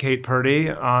Kate Purdy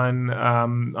on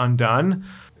Undone.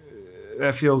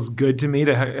 That feels good to me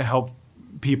to help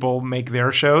people make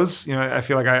their shows. I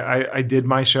feel like I did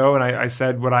my show and I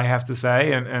said what I have to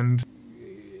say, and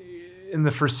in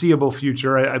the foreseeable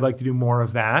future, I'd like to do more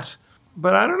of that.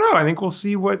 I don't know. I think we'll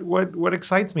see what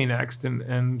excites me next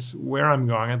and where I'm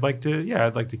going. I'd like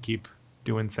to keep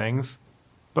doing things,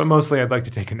 but mostly I'd like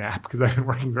to take a nap because I've been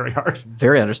working very hard.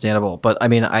 Very understandable. But I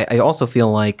mean, I also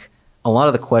feel like a lot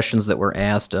of the questions that were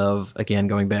asked of, again,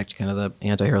 going back to kind of the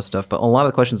anti-hero stuff, but a lot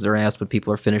of the questions that are asked when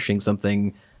people are finishing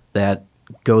something that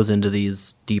goes into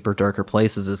these deeper, darker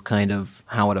places is kind of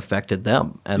how it affected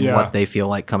them and what they feel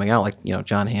like coming out. Like,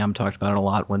 John Hamm talked about it a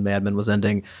lot when Mad Men was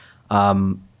ending.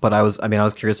 But I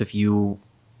was curious if you,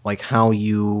 like, how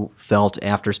you felt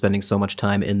after spending so much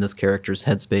time in this character's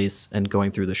headspace and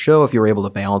going through the show, if you were able to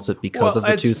balance it because of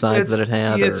the two sides that it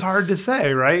had. It's hard to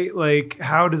say, right? Like,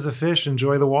 how does a fish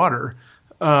enjoy the water?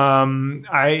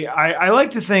 I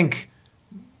like to think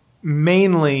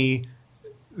mainly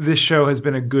this show has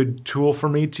been a good tool for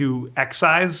me to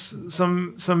excise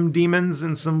some demons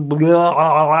and some blah,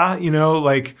 blah, blah,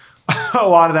 like a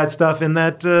lot of that stuff in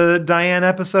that Diane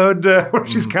episode where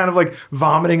she's kind of like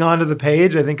vomiting onto the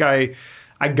page. I think I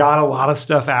got a lot of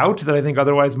stuff out that I think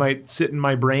otherwise might sit in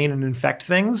my brain and infect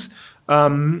things.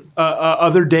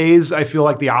 Other days I feel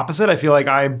like the opposite. I feel like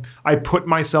I put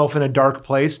myself in a dark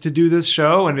place to do this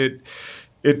show, and it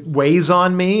weighs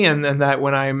on me, and that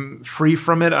when I'm free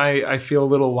from it, I feel a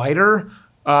little lighter.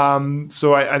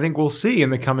 So I think we'll see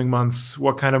in the coming months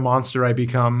what kind of monster I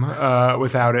become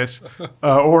without it,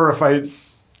 or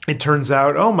if it turns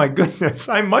out, oh my goodness,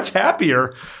 I'm much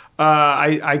happier.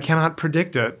 I cannot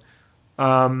predict it.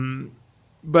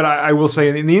 But I will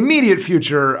say in the immediate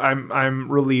future,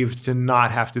 I'm relieved to not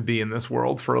have to be in this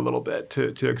world for a little bit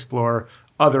to explore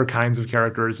other kinds of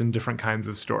characters and different kinds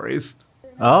of stories.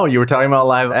 Oh, you were talking about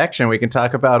live action. We can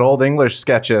talk about Old English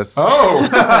sketches. Oh,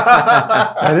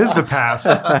 that is the past.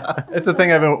 It's a thing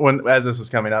as this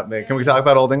was coming up. Can we talk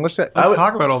about Old English? Let's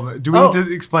talk about Old. Do we need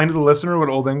to explain to the listener what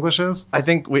Old English is? I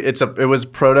think it was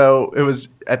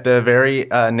at the very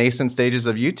nascent stages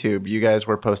of YouTube. You guys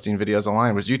were posting videos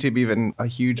online. Was YouTube even a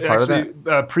huge part of that?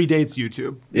 Predates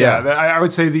YouTube. Yeah. I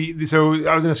would say so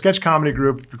I was in a sketch comedy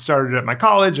group that started at my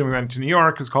college, and we went to New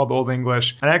York. It was called Old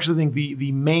English. And I actually think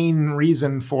the main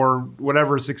reason for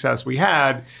whatever success we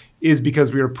had is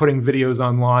because we were putting videos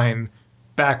online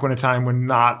back when a time when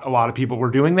not a lot of people were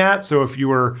doing that. So if you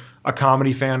were a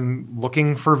comedy fan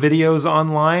looking for videos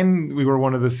online, we were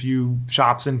one of the few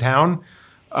shops in town.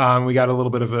 We got a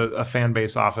little bit of a fan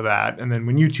base off of that. And then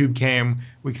when YouTube came,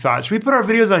 we thought, should we put our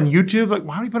videos on YouTube? Like,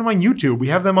 why don't we put them on YouTube? We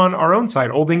have them on our own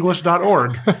site,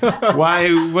 oldenglish.org.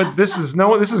 This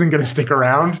isn't going to stick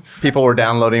around. People were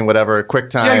downloading whatever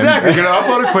QuickTime. Yeah, exactly. You're going to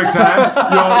upload a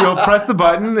QuickTime. You'll press the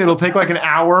button. It'll take like an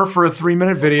hour for a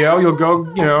 3-minute video. You'll go,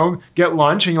 get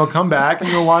lunch, and you'll come back and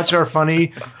you'll watch our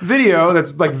funny video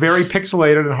that's like very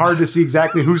pixelated and hard to see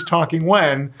exactly who's talking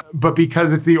when. But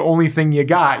because it's the only thing you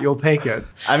got, you'll take it.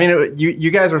 I mean, you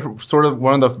guys were sort of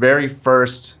one of the very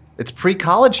first. It's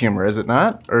pre-college humor, is it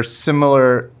not? Or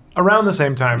similar? Around the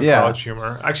same time as College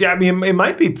Humor. Actually, I mean, it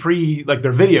might be like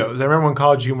their videos. I remember when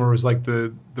College Humor was like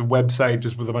the website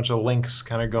just with a bunch of links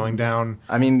kind of going down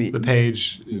the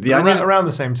page. Around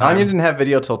the same time. Onion didn't have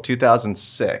video till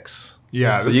 2006.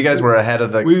 Yeah. So you guys were ahead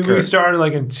of the curve. We started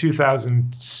like in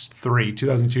 2002,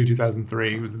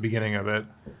 2003 was the beginning of it.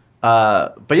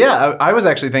 But yeah, I was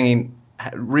actually thinking,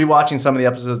 rewatching some of the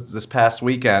episodes this past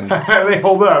weekend. They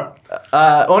hold up. No.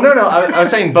 I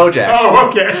was saying BoJack. Oh,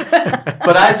 okay.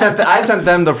 But I'd sent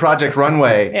them the Project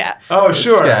Runway. Yeah. Oh,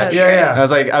 sure. Sketch. Yeah. And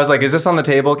I was like, is this on the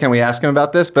table? Can we ask him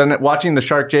about this? But then watching the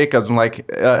Shark Jacobs, I'm like,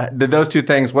 those two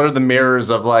things. What are the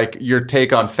mirrors of like your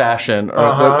take on fashion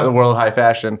or the world of high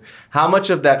fashion? How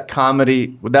much of that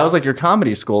comedy? That was like your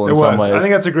comedy school in some ways. I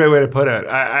think that's a great way to put it.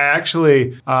 I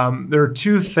actually there are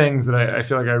two things that I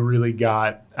feel like I really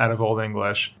got out of Old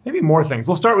English. Maybe more things.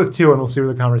 We'll start with two and we'll see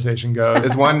where the conversation goes.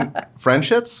 Is one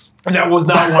friendships? That was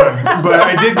not one, but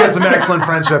I did get some excellent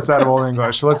friendships out of Old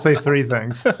English. So let's say three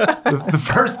things.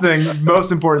 The first thing,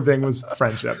 most important thing, was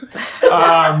friendship.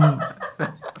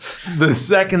 The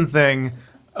second thing,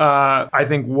 I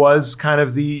think, was kind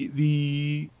of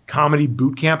the comedy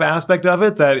boot camp aspect of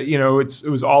it. That it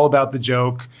was all about the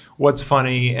joke, what's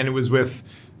funny, and it was with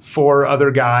 4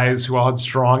 other guys who all had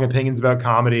strong opinions about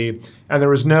comedy, and there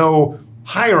was no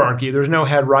hierarchy, there was no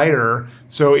head writer,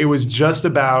 so it was just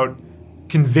about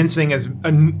convincing as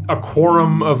a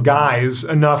quorum of guys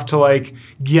enough to like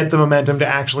get the momentum to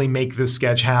actually make this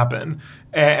sketch happen.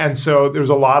 And so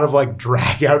there's a lot of like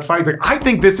drag out fights. Like, I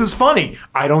think this is funny.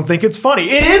 I don't think it's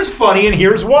funny. It is funny, and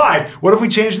here's why. What if we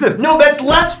change this? No, that's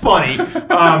less funny.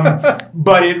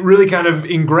 But it really kind of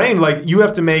ingrained, like, you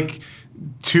have to make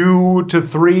 2 to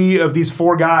 3 of these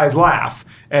 4 guys laugh.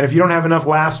 And if you don't have enough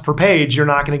laughs per page, you're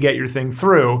not going to get your thing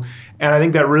through. And I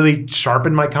think that really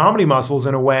sharpened my comedy muscles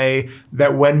in a way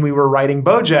that when we were writing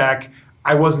BoJack,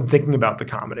 I wasn't thinking about the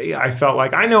comedy. I felt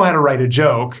like I know how to write a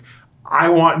joke.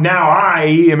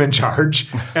 I am in charge,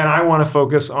 and I want to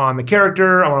focus on the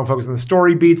character. I want to focus on the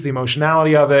story beats, the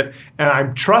emotionality of it, and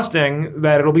I'm trusting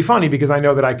that it'll be funny because I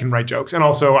know that I can write jokes. And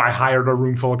also, I hired a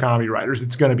room full of comedy writers.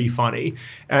 It's going to be funny,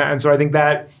 and so I think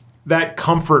that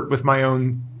comfort with my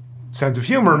own sense of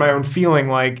humor, my own feeling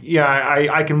like, yeah,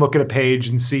 I can look at a page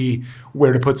and see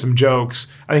where to put some jokes.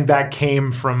 I think that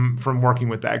came from working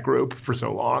with that group for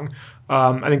so long.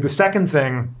 I think the second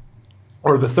thing.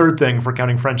 Or the third thing, if we're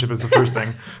counting friendship as the first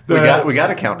thing. We got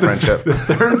to count friendship. The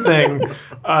third thing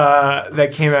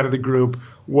that came out of the group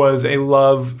was a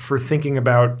love for thinking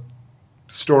about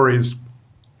stories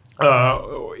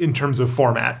in terms of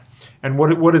format and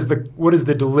what is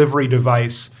the delivery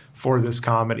device for this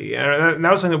comedy, and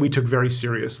that was something that we took very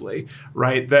seriously,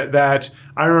 right? That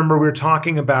I remember we were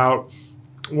talking about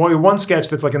one sketch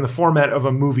that's like in the format of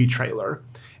a movie trailer,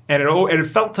 and it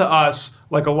felt to us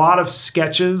like a lot of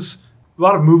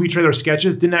movie trailer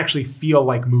sketches didn't actually feel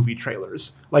like movie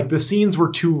trailers. Like the scenes were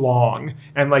too long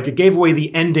and like it gave away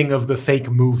the ending of the fake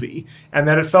movie. And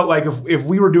that it felt like if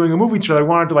we were doing a movie trailer, we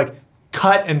wanted to like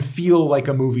cut and feel like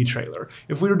a movie trailer.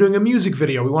 If we were doing a music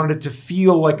video, we wanted it to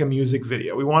feel like a music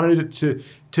video. We wanted it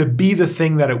to be the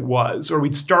thing that it was. Or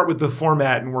we'd start with the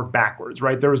format and work backwards,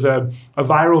 right? There was a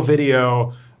viral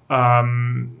video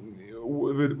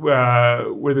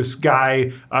where this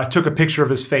guy took a picture of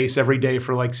his face every day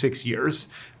for like 6 years,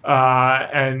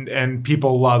 and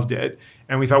people loved it.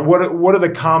 And we thought, what are the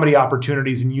comedy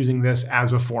opportunities in using this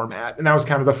as a format? And that was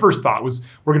kind of the first thought was,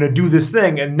 we're going to do this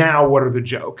thing, and now what are the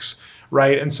jokes,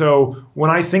 right? And so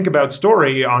when I think about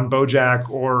story on BoJack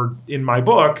or in my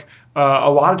book,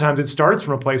 a lot of times it starts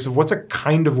from a place of what's a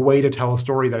kind of way to tell a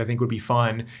story that I think would be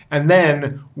fun, and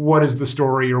then what is the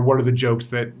story or what are the jokes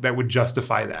that would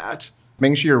justify that?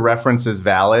 Making sure your reference is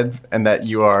valid and that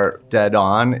you are dead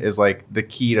on is like the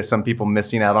key to some people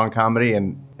missing out on comedy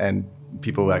and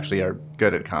people who actually are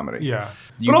good at comedy. Yeah.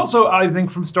 But also I think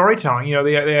from storytelling,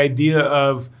 the idea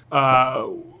of I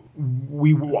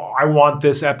want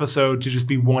this episode to just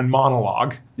be one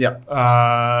monologue. Yep.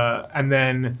 And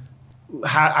then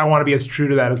I want to be as true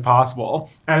to that as possible.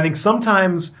 And I think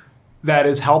sometimes that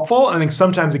is helpful, and I think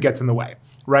sometimes it gets in the way,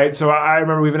 right? So I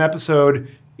remember we have an episode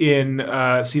in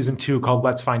season 2 called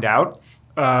Let's Find Out,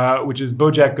 which is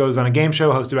BoJack goes on a game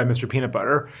show hosted by Mr. Peanut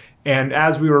Butter. And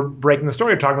as we were breaking the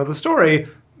story, talking about the story,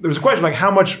 there was a question like, how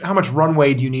much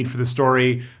runway do you need for the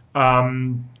story? How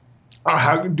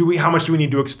much do we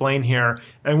need to explain here?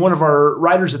 And one of our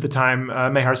writers at the time,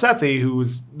 Mehar Sethi, who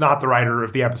was not the writer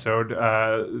of the episode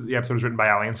was written by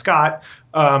Ali and Scott.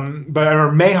 But I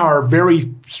remember Mehar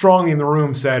very strongly in the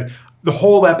room said, the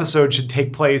whole episode should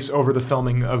take place over the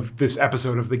filming of this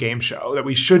episode of the game show, that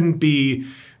we shouldn't be,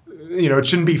 it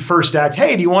shouldn't be first act,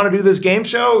 hey, do you want to do this game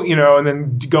show? And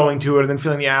then going to it and then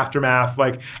feeling the aftermath.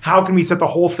 Like, how can we set the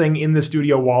whole thing in the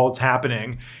studio while it's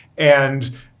happening?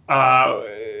 And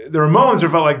there were moments where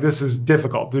I felt like this is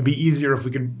difficult. It'd be easier if we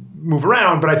could move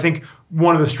around. But I think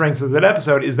one of the strengths of that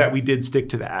episode is that we did stick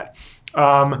to that.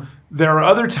 There are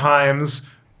other times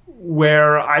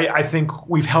where I think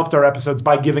we've helped our episodes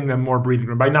by giving them more breathing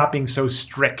room, by not being so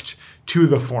strict to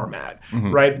the format,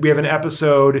 right? We have an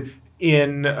episode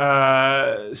in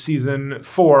season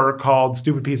 4 called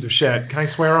Stupid Piece of Shit. Can I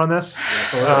swear on this?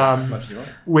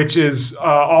 Which is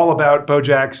all about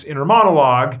BoJack's inner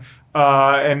monologue,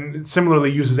 and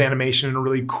similarly uses animation in a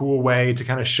really cool way to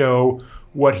kind of show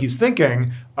what he's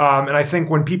thinking. And I think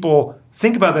when people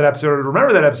think about that episode or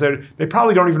remember that episode, they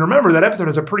probably don't even remember that episode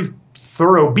has a pretty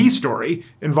thorough B story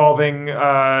involving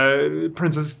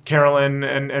Princess Carolyn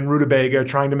and Rutabaga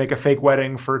trying to make a fake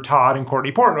wedding for Todd and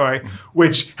Courtney Portnoy,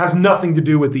 which has nothing to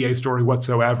do with the A story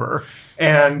whatsoever.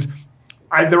 And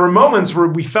there were moments where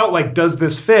we felt like, does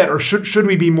this fit, or should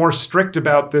we be more strict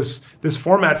about this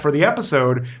format for the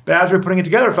episode? But as we were putting it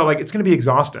together, it felt like it's going to be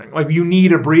exhausting. Like, you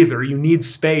need a breather, you need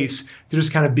space to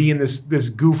just kind of be in this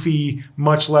goofy,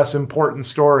 much less important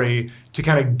story to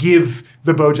kind of give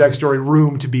the BoJack story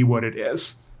room to be what it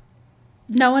is.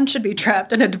 No one should be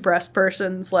trapped in a depressed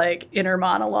person's inner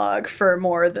monologue for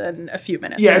more than a few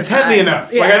minutes. Yeah, it's heavy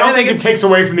enough. Yeah, I don't think it takes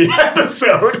away from the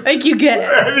episode. You get it.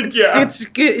 I think, It's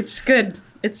good. It's good.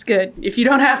 It's good. If you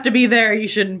don't have to be there, you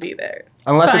shouldn't be there.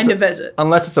 Unless it's fine to visit.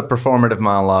 Unless it's a performative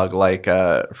monologue like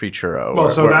Free Churro,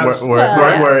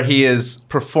 where he is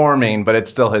performing, but it's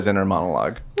still his inner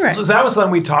monologue. Right. So that was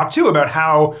something we talked too about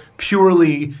how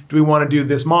purely do we want to do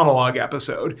this monologue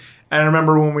episode. And I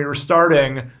remember when we were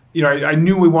starting, I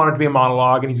knew we wanted to be a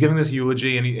monologue, and he's giving this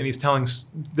eulogy, and he's telling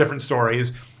different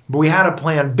stories. But we had a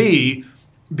plan B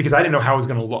because I didn't know how it was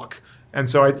going to look. And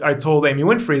so I told Amy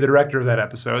Winfrey, the director of that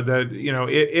episode, that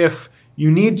if you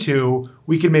need to,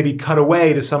 we could maybe cut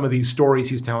away to some of these stories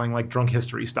he's telling, like Drunk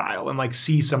History style, and like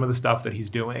see some of the stuff that he's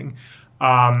doing.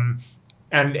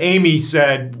 And Amy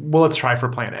said, well, let's try for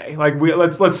plan A. Like,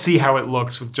 let's see how it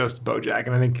looks with just BoJack.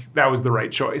 And I think that was the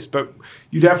right choice. But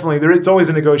you definitely, it's always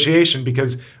a negotiation,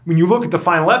 because when you look at the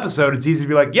final episode, it's easy to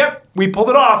be like, yep, we pulled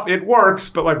it off. It works.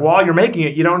 But like, while you're making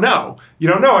it, you don't know. You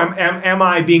don't know, am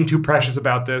I being too precious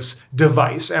about this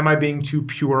device? Am I being too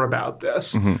pure about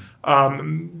this?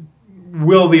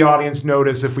 Will the audience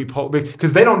notice if we pull,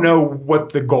 because they don't know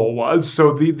what the goal was.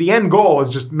 So the end goal is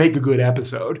just make a good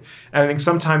episode. And I think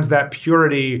sometimes that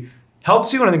purity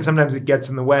helps you, and I think sometimes it gets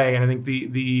in the way. And I think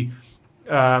the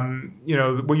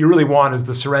what you really want is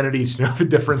the serenity to know the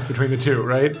difference between the two,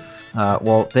 right?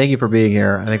 Well, thank you for being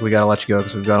here. I think we got to let you go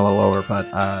because we've gone a little over, but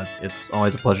it's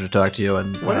always a pleasure to talk to you.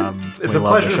 And it's a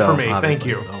pleasure for me. Thank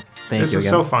you. So thank this you was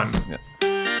again. so fun. Yeah.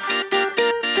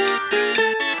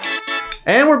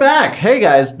 And we're back. Hey,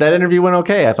 guys, that interview went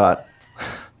okay, I thought.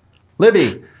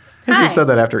 Libby. You've said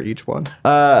that after each one.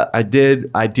 I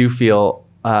do feel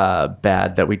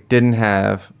bad that we didn't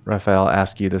have Raphael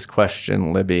ask you this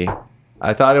question, Libby.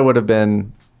 I thought it would have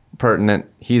been pertinent.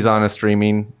 He was on a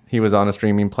streaming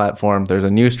platform. There's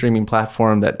a new streaming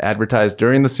platform that advertised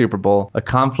during the Super Bowl, a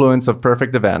confluence of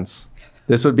perfect events.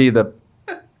 This would be the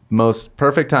most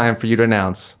perfect time for you to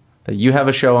announce that you have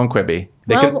a show on Quibi.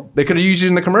 They could have used you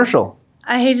in the commercial.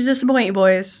 I hate to disappoint you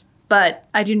boys, but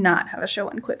I do not have a show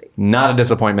on Quibi. Not a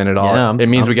disappointment at all. Yeah, it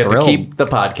means we get thrilled. to keep the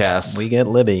podcast. We get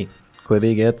Libby.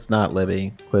 Quibi gets not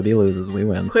Libby. Quibi loses, we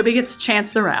win. Quibi gets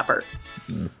Chance the Rapper.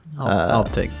 I'll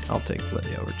take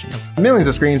Libby over Chance. Millions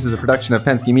of Screens is a production of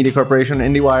Penske Media Corporation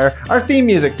and IndieWire. Our theme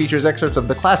music features excerpts of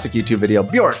the classic YouTube video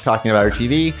Bjork Talking About Her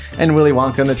TV and Willy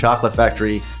Wonka and the Chocolate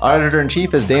Factory. Our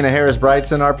editor-in-chief is Dana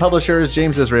Harris-Brightson. Our publisher is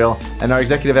James Israel. And our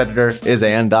executive editor is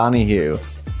Ann Donahue.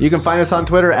 You can find us on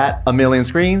Twitter at A Million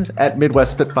Screens, at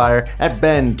Midwest Spitfire, at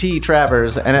Ben T.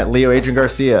 Travers, and at Leo Adrian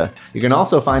Garcia. You can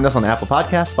also find us on Apple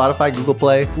Podcasts, Spotify, Google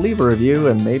Play. Leave a review,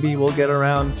 and maybe we'll get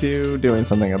around to doing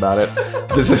something about it.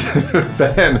 This is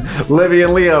Ben, Livy,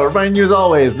 and Leo reminding you as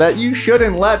always that you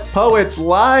shouldn't let poets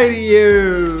lie to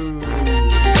you.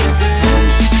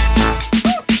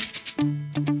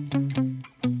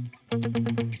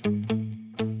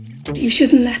 You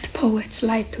shouldn't let poets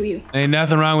lie to you. Ain't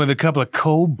nothing wrong with a couple of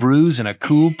cold brews and a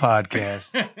cool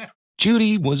podcast.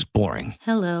 Judy was boring.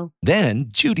 Hello. Then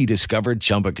Judy discovered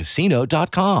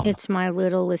ChumbaCasino.com. It's my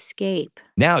little escape.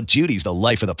 Now Judy's the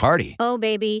life of the party. Oh,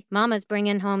 baby, mama's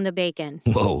bringing home the bacon.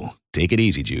 Whoa, take it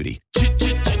easy, Judy.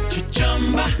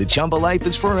 The Chumba life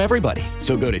is for everybody.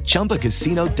 So go to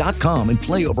ChumbaCasino.com and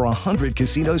play over 100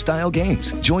 casino-style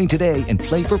games. Join today and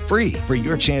play for free for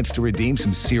your chance to redeem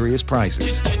some serious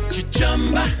prizes.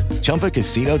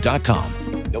 ChumbaCasino.com.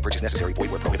 No purchase necessary.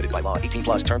 Void where prohibited by law.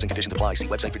 18+ terms and conditions apply. See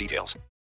website for details.